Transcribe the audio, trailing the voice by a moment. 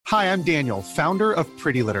Hi, I'm Daniel, founder of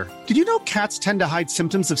Pretty Litter. Did you know cats tend to hide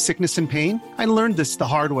symptoms of sickness and pain? I learned this the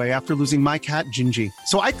hard way after losing my cat, Gingy.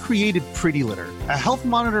 So I created Pretty Litter, a health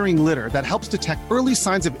monitoring litter that helps detect early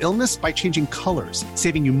signs of illness by changing colors,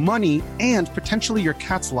 saving you money and potentially your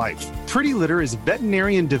cat's life. Pretty Litter is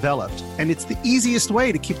veterinarian developed, and it's the easiest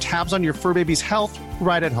way to keep tabs on your fur baby's health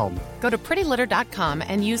right at home. Go to prettylitter.com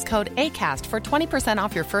and use code ACAST for 20%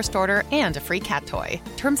 off your first order and a free cat toy.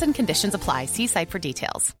 Terms and conditions apply. See site for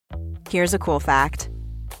details. Here's a cool fact.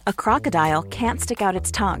 A crocodile can't stick out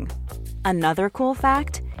its tongue. Another cool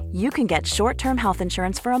fact, you can get short-term health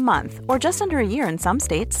insurance for a month or just under a year in some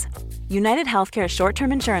states. United Healthcare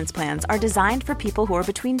short-term insurance plans are designed for people who are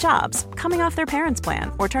between jobs, coming off their parents'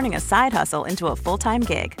 plan, or turning a side hustle into a full-time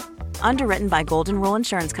gig. Underwritten by Golden Rule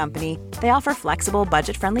Insurance Company, they offer flexible,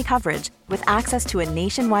 budget-friendly coverage with access to a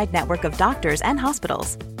nationwide network of doctors and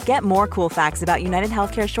hospitals. Get more cool facts about United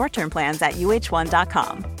Healthcare short-term plans at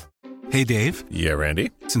uh1.com. Hey, Dave. Yeah,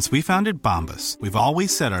 Randy. Since we founded Bombas, we've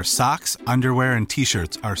always said our socks, underwear, and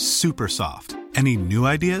T-shirts are super soft. Any new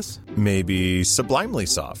ideas? Maybe sublimely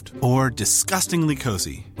soft. Or disgustingly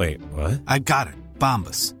cozy. Wait, what? I got it.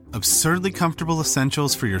 Bombas. Absurdly comfortable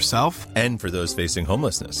essentials for yourself and for those facing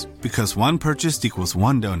homelessness. Because one purchased equals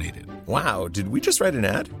one donated. Wow, did we just write an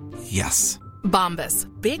ad? Yes. Bombas.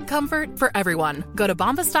 Big comfort for everyone. Go to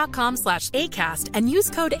bombas.com/ACAST and use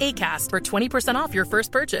code ACAST for 20% off your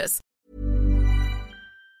first purchase.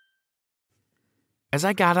 As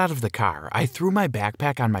I got out of the car, I threw my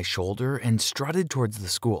backpack on my shoulder and strutted towards the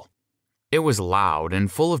school. It was loud and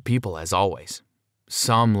full of people as always.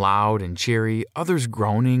 Some loud and cheery, others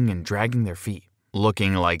groaning and dragging their feet,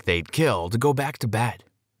 looking like they'd kill to go back to bed.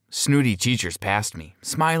 Snooty teachers passed me,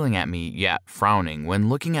 smiling at me yet frowning when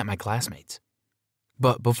looking at my classmates.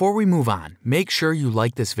 But before we move on, make sure you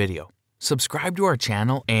like this video, subscribe to our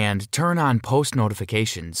channel, and turn on post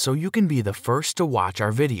notifications so you can be the first to watch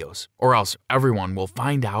our videos, or else everyone will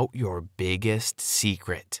find out your biggest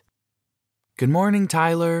secret. "Good morning,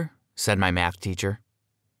 Tyler," said my math teacher.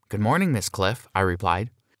 "Good morning, Miss Cliff," I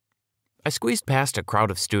replied. I squeezed past a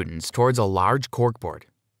crowd of students towards a large corkboard.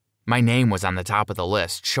 My name was on the top of the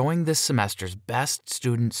list, showing this semester's best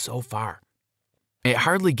student so far. It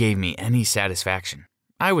hardly gave me any satisfaction.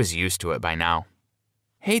 I was used to it by now.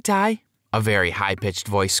 "Hey, Ty," a very high-pitched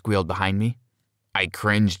voice squealed behind me. I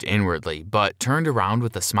cringed inwardly, but turned around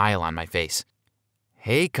with a smile on my face.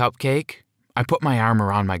 "Hey, Cupcake." I put my arm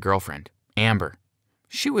around my girlfriend, Amber.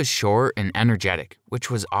 She was short and energetic,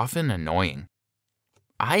 which was often annoying.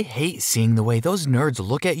 "I hate seeing the way those nerds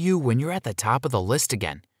look at you when you're at the top of the list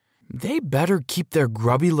again. They better keep their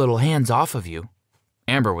grubby little hands off of you."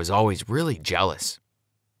 Amber was always really jealous.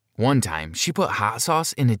 One time, she put hot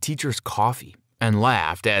sauce in a teacher's coffee and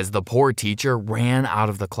laughed as the poor teacher ran out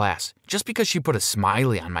of the class just because she put a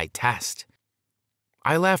smiley on my test.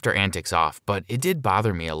 I laughed her antics off, but it did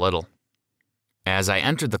bother me a little. As I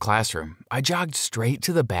entered the classroom, I jogged straight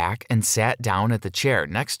to the back and sat down at the chair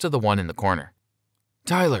next to the one in the corner.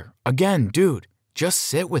 "Tyler, again, dude, just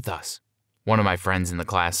sit with us," one of my friends in the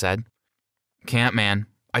class said. "Can't, man.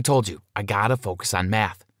 I told you, I gotta focus on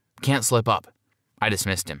math. Can't slip up." I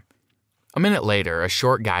dismissed him. A minute later, a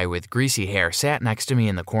short guy with greasy hair sat next to me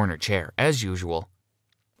in the corner chair, as usual.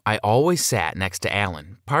 I always sat next to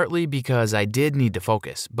Alan, partly because I did need to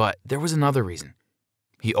focus, but there was another reason.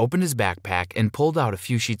 He opened his backpack and pulled out a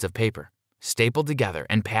few sheets of paper, stapled together,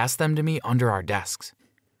 and passed them to me under our desks.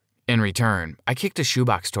 In return, I kicked a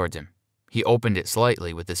shoebox towards him. He opened it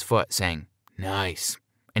slightly with his foot, saying, "Nice,"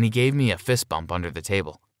 and he gave me a fist bump under the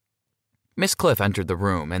table. Miss Cliff entered the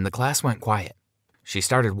room, and the class went quiet. She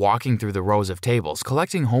started walking through the rows of tables,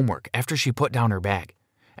 collecting homework after she put down her bag,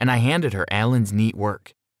 and I handed her Alan's neat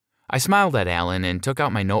work. I smiled at Alan and took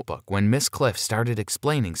out my notebook when Miss Cliff started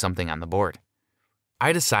explaining something on the board.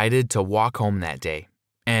 I decided to walk home that day,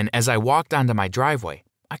 and as I walked onto my driveway,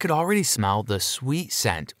 I could already smell the sweet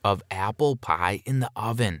scent of apple pie in the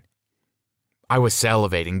oven. I was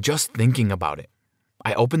salivating just thinking about it.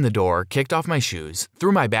 I opened the door, kicked off my shoes,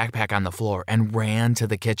 threw my backpack on the floor, and ran to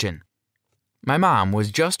the kitchen. My mom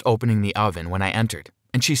was just opening the oven when I entered,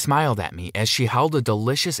 and she smiled at me as she held a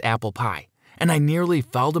delicious apple pie, and I nearly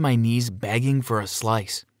fell to my knees begging for a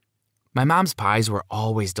slice. My mom's pies were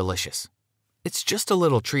always delicious. "It's just a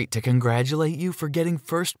little treat to congratulate you for getting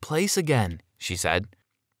first place again," she said.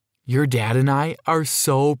 "Your dad and I are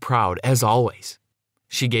so proud, as always."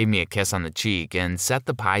 She gave me a kiss on the cheek and set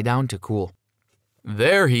the pie down to cool.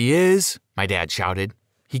 "There he is," my dad shouted.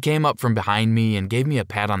 He came up from behind me and gave me a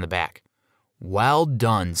pat on the back. "Well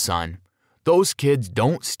done, son. Those kids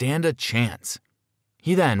don't stand a chance."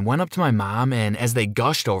 He then went up to my mom, and as they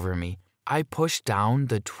gushed over me, I pushed down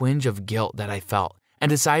the twinge of guilt that I felt and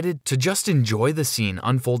decided to just enjoy the scene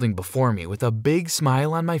unfolding before me with a big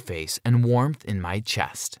smile on my face and warmth in my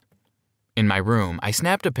chest. In my room, I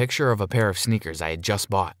snapped a picture of a pair of sneakers I had just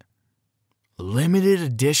bought. "Limited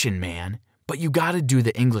edition, man, but you gotta do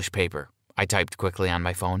the English paper," I typed quickly on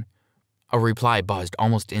my phone. A reply buzzed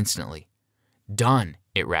almost instantly. "Done,"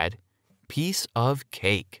 it read. "Piece of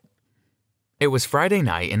cake." It was Friday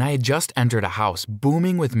night and I had just entered a house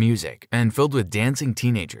booming with music and filled with dancing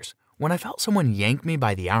teenagers when I felt someone yank me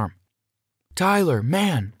by the arm. "Tyler,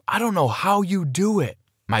 man, I don't know how you do it,"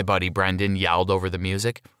 my buddy Brendan yelled over the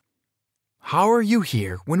music. "How are you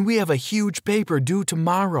here when we have a huge paper due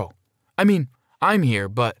tomorrow? I mean, I'm here,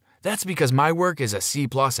 but that's because my work is a C+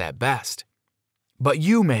 at best. But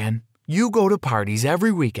you, man, you go to parties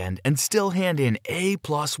every weekend and still hand in A+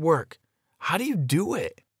 work. How do you do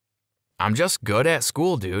it?" "I'm just good at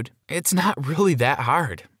school, dude. It's not really that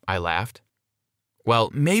hard," I laughed.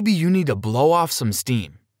 "Well, maybe you need to blow off some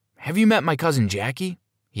steam. Have you met my cousin Jackie?"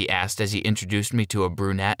 he asked as he introduced me to a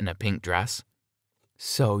brunette in a pink dress.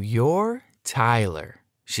 "So you're Tyler,"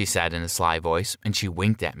 she said in a sly voice, and she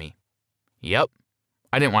winked at me. Yep.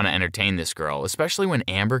 I didn't want to entertain this girl, especially when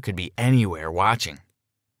Amber could be anywhere watching.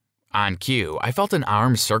 On cue, I felt an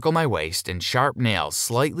arm circle my waist and sharp nails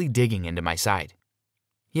slightly digging into my side.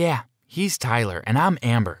 "Yeah, he's Tyler, and I'm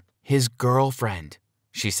Amber, his girlfriend,"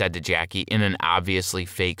 she said to Jackie in an obviously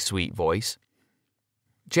fake sweet voice.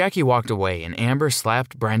 Jackie walked away, and Amber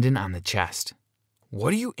slapped Brendan on the chest.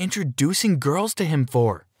 "What are you introducing girls to him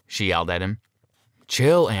for?" she yelled at him.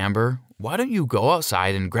 "Chill, Amber. Why don't you go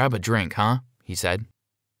outside and grab a drink, huh?" he said.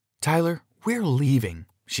 "Tyler, we're leaving,"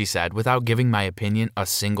 she said without giving my opinion a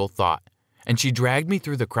single thought, and she dragged me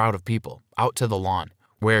through the crowd of people out to the lawn,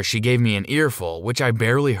 where she gave me an earful which I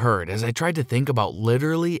barely heard as I tried to think about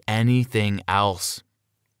literally anything else.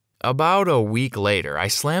 About a week later, I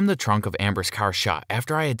slammed the trunk of Amber's car shut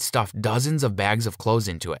after I had stuffed dozens of bags of clothes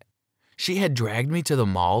into it. She had dragged me to the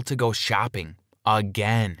mall to go shopping.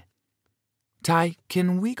 Again. "Ty,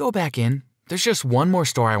 can we go back in? There's just one more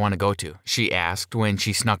store I want to go to," she asked when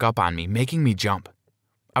she snuck up on me, making me jump.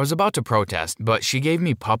 I was about to protest, but she gave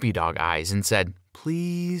me puppy dog eyes and said,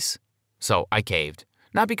 "Please." So I caved,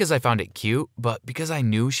 not because I found it cute, but because I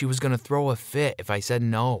knew she was going to throw a fit if I said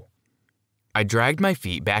no. I dragged my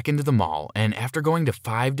feet back into the mall, and after going to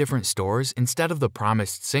 5 different stores instead of the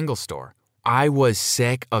promised single store, I was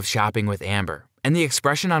sick of shopping with Amber, and the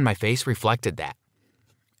expression on my face reflected that.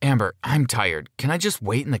 "Amber, I'm tired. Can I just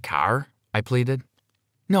wait in the car?" I pleaded.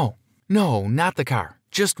 No, not the car.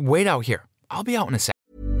 Just wait out here. I'll be out in a sec."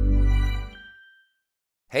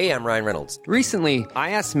 Hey, I'm Ryan Reynolds. Recently,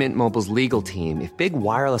 I asked Mint Mobile's legal team if big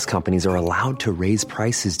wireless companies are allowed to raise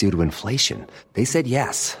prices due to inflation. They said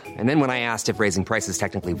yes. And then when I asked if raising prices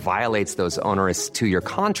technically violates those onerous 2-year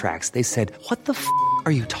contracts, they said, "What the f***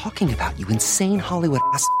 are you talking about, you insane Hollywood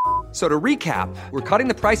ass?" So to recap, we're cutting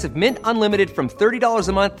the price of Mint Unlimited from $30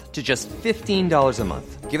 a month to just $15 a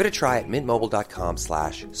month. Give it a try at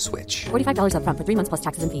mintmobile.com/switch. $45 up front for 3 months plus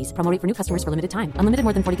taxes and fees. Promo rate for new customers for limited time. Unlimited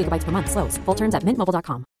more than 40 gigabytes per month. Slows full terms at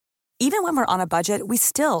mintmobile.com. Even when we're on a budget, we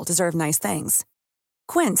still deserve nice things.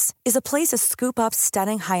 Quince is a place to scoop up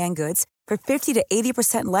stunning high-end goods for 50 to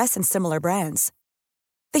 80% less than similar brands.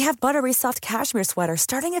 They have buttery soft cashmere sweaters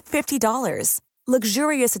starting at $50,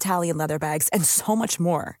 luxurious Italian leather bags, and so much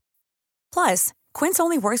more. Plus, Quince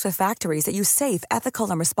only works with factories that use safe, ethical,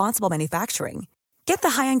 and responsible manufacturing. Get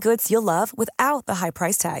the high-end goods you'll love without the high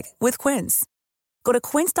price tag with Quince. Go to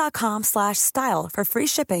quince.com/style for free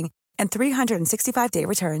shipping and 365-day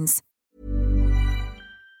returns.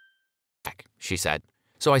 She said.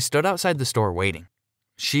 So I stood outside the store waiting.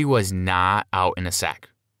 She was not out in a sec,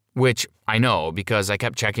 which I know because I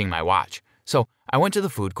kept checking my watch. So I went to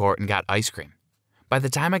the food court and got ice cream. By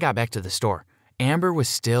the time I got back to the store, Amber was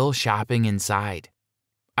still shopping inside.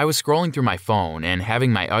 I was scrolling through my phone and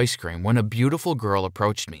having my ice cream when a beautiful girl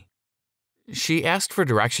approached me. She asked for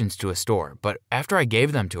directions to a store, but after I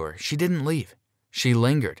gave them to her, she didn't leave. She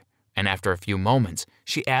lingered, and after a few moments,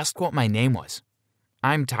 she asked what my name was.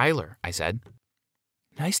 "I'm Tyler," I said.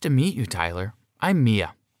 "Nice to meet you, Tyler. I'm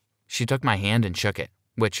Mia." She took my hand and shook it,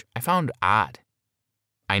 which I found odd.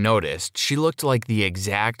 I noticed she looked like the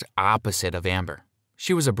exact opposite of Amber.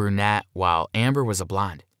 She was a brunette while Amber was a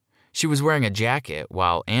blonde. She was wearing a jacket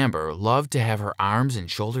while Amber loved to have her arms and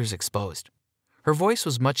shoulders exposed. Her voice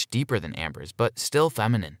was much deeper than Amber's, but still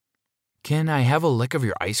feminine. "Can I have a lick of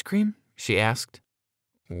your ice cream?" she asked.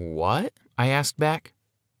 "What?" I asked back.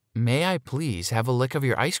 "May I please have a lick of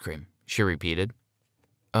your ice cream?" she repeated.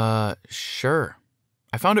 Sure."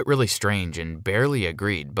 I found it really strange and barely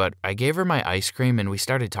agreed, but I gave her my ice cream and we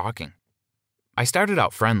started talking. I started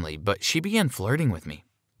out friendly, but she began flirting with me,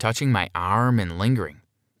 touching my arm and lingering,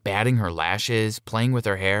 batting her lashes, playing with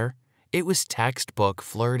her hair. It was textbook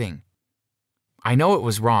flirting. I know it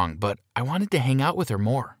was wrong, but I wanted to hang out with her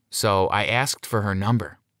more, so I asked for her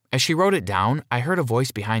number. As she wrote it down, I heard a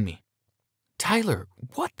voice behind me. "Tyler,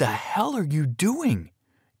 what the hell are you doing?"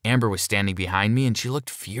 Amber was standing behind me and she looked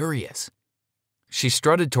furious. She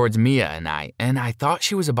strutted towards Mia and I thought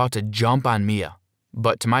she was about to jump on Mia.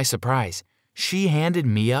 But to my surprise, she handed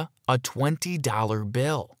Mia a $20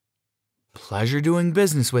 bill. "Pleasure doing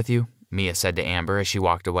business with you," Mia said to Amber as she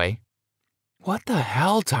walked away. "What the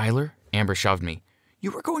hell, Tyler?" Amber shoved me.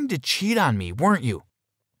 "You were going to cheat on me, weren't you?"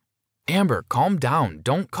 "Amber, calm down.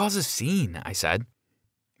 Don't cause a scene," I said.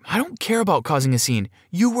 "I don't care about causing a scene.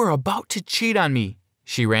 You were about to cheat on me."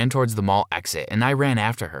 She ran towards the mall exit and I ran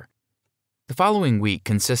after her. The following week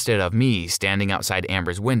consisted of me standing outside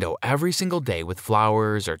Amber's window every single day with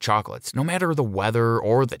flowers or chocolates, no matter the weather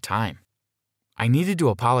or the time. I needed to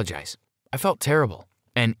apologize. I felt terrible,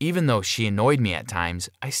 and even though she annoyed me at times,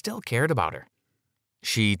 I still cared about her.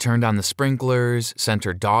 She turned on the sprinklers, sent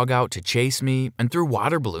her dog out to chase me, and threw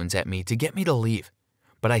water balloons at me to get me to leave.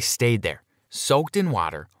 But I stayed there, soaked in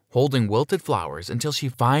water, holding wilted flowers until she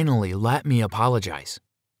finally let me apologize.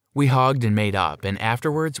 We hugged and made up, and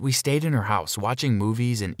afterwards we stayed in her house watching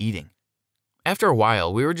movies and eating. After a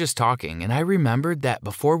while, we were just talking, and I remembered that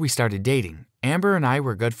before we started dating, Amber and I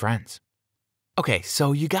were good friends. "Okay,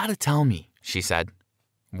 so you gotta tell me," she said.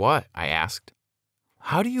 "What?" I asked.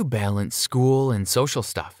 "How do you balance school and social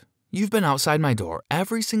stuff? You've been outside my door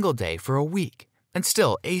every single day for a week, and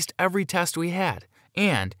still aced every test we had,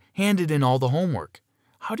 and handed in all the homework.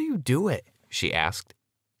 How do you do it?" she asked.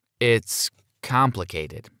 "It's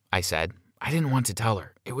complicated," I said. I didn't want to tell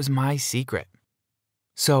her. It was my secret.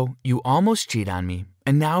 "So you almost cheat on me,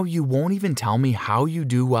 and now you won't even tell me how you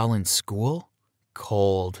do well in school?"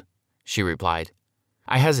 "Cold," she replied.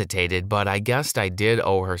 I hesitated, but I guessed I did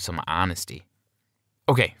owe her some honesty.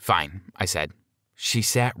 "Okay, fine," I said. She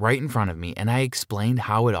sat right in front of me, and I explained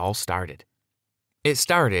how it all started. It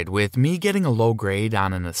started with me getting a low grade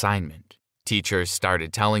on an assignment. Teachers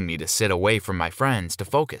started telling me to sit away from my friends to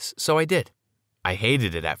focus, so I did. I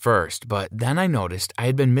hated it at first, but then I noticed I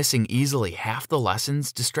had been missing easily half the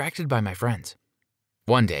lessons distracted by my friends.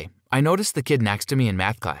 One day, I noticed the kid next to me in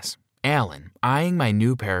math class, Alan, eyeing my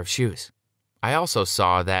new pair of shoes. I also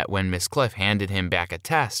saw that when Miss Cliff handed him back a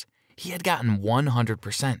test, he had gotten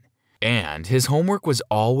 100%, and his homework was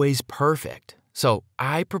always perfect, so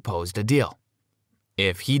I proposed a deal.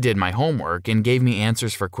 If he did my homework and gave me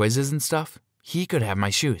answers for quizzes and stuff, he could have my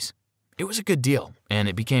shoes. It was a good deal, and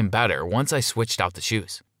it became better once I switched out the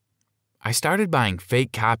shoes. I started buying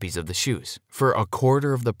fake copies of the shoes for a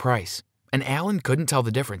quarter of the price, and Alan couldn't tell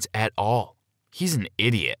the difference at all. He's an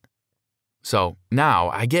idiot. "So now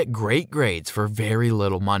I get great grades for very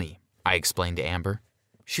little money," I explained to Amber.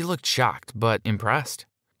 She looked shocked but impressed.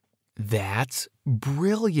 "That's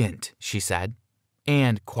brilliant," she said.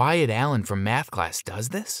 "And Quiet Alan from math class does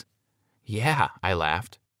this?" "Yeah," I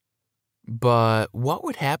laughed. "But what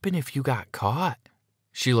would happen if you got caught?"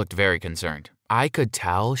 She looked very concerned. I could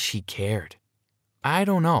tell she cared. "I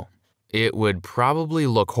don't know. It would probably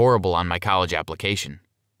look horrible on my college application.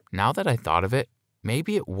 Now that I thought of it,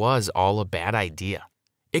 maybe it was all a bad idea.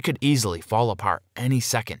 It could easily fall apart any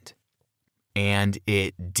second." And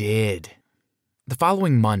it did. The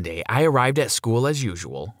following Monday, I arrived at school as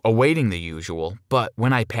usual, awaiting the usual, but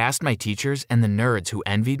when I passed my teachers and the nerds who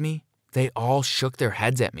envied me, they all shook their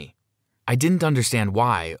heads at me. I didn't understand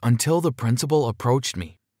why until the principal approached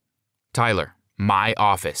me. "Tyler, my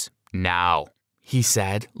office, now," he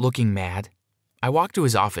said, looking mad. I walked to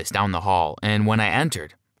his office down the hall, and when I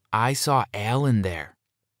entered, I saw Alan there.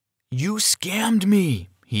 "You scammed me,"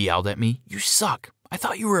 he yelled at me. "You suck. I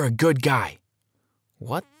thought you were a good guy."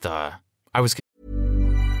 What the? I was...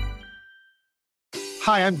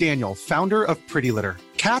 Hi, I'm Daniel, founder of Pretty Litter.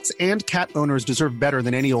 Cats and cat owners deserve better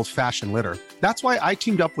than any old-fashioned litter. That's why I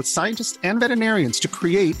teamed up with scientists and veterinarians to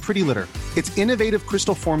create Pretty Litter. Its innovative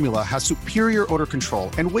crystal formula has superior odor control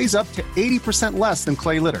and weighs up to 80% less than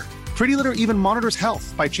clay litter. Pretty Litter even monitors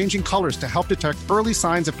health by changing colors to help detect early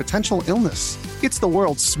signs of potential illness. It's the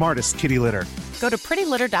world's smartest kitty litter. Go to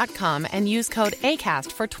prettylitter.com and use code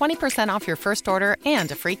ACAST for 20% off your first order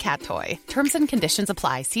and a free cat toy. Terms and conditions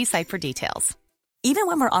apply. See site for details. Even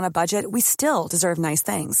when we're on a budget, we still deserve nice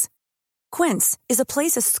things. Quince is a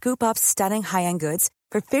place to scoop up stunning high-end goods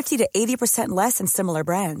for 50 to 80% less than similar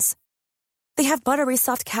brands. They have buttery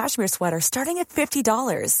soft cashmere sweaters starting at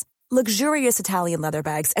 $50, luxurious Italian leather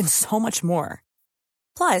bags, and so much more.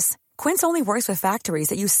 Plus, Quince only works with factories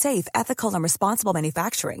that use safe, ethical, and responsible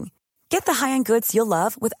manufacturing. Get the high-end goods you'll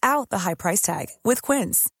love without the high price tag with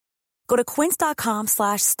Quince. Go to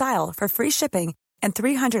quince.com/style for free shipping and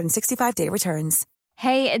 365-day returns.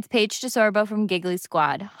 Hey, it's Paige DeSorbo from Giggly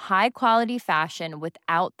Squad. High quality fashion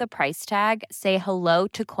without the price tag. Say hello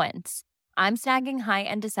to Quince. I'm snagging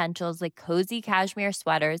high-end essentials like cozy cashmere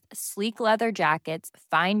sweaters, sleek leather jackets,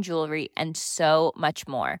 fine jewelry, and so much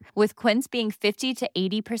more. With Quince being 50 to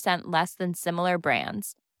 80% less than similar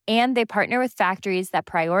brands. And they partner with factories that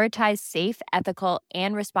prioritize safe, ethical,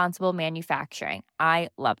 and responsible manufacturing. I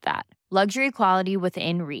love that. Luxury quality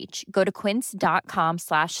within reach. Go to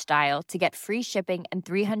quince.com/style to get free shipping and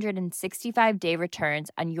 365-day returns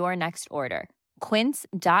on your next order.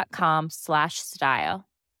 Quince.com/style.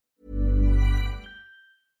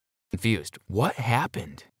 Confused. What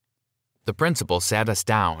happened? The principal sat us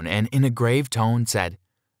down and in a grave tone said,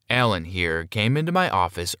 "Alan here came into my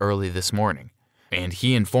office early this morning, and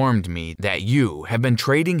he informed me that you have been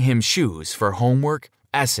trading him shoes for homework,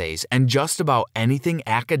 essays, and just about anything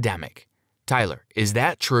academic. Tyler, is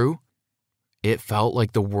that true?" It felt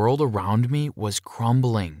like the world around me was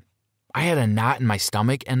crumbling. I had a knot in my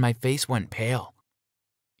stomach and my face went pale.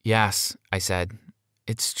 "Yes," I said,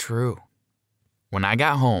 "it's true." When I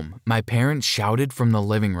got home, my parents shouted from the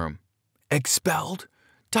living room, "Expelled?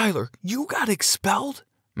 Tyler, you got expelled?"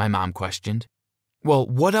 My mom questioned. "Well,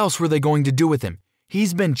 what else were they going to do with him?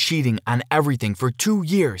 He's been cheating on everything for 2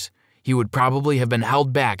 years. He would probably have been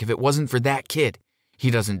held back if it wasn't for that kid.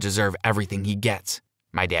 He doesn't deserve everything he gets,"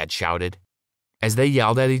 my dad shouted. As they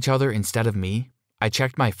yelled at each other instead of me, I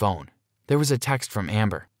checked my phone. There was a text from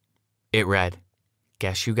Amber. It read,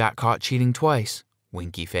 "Guess you got caught cheating twice,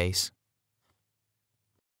 winky face."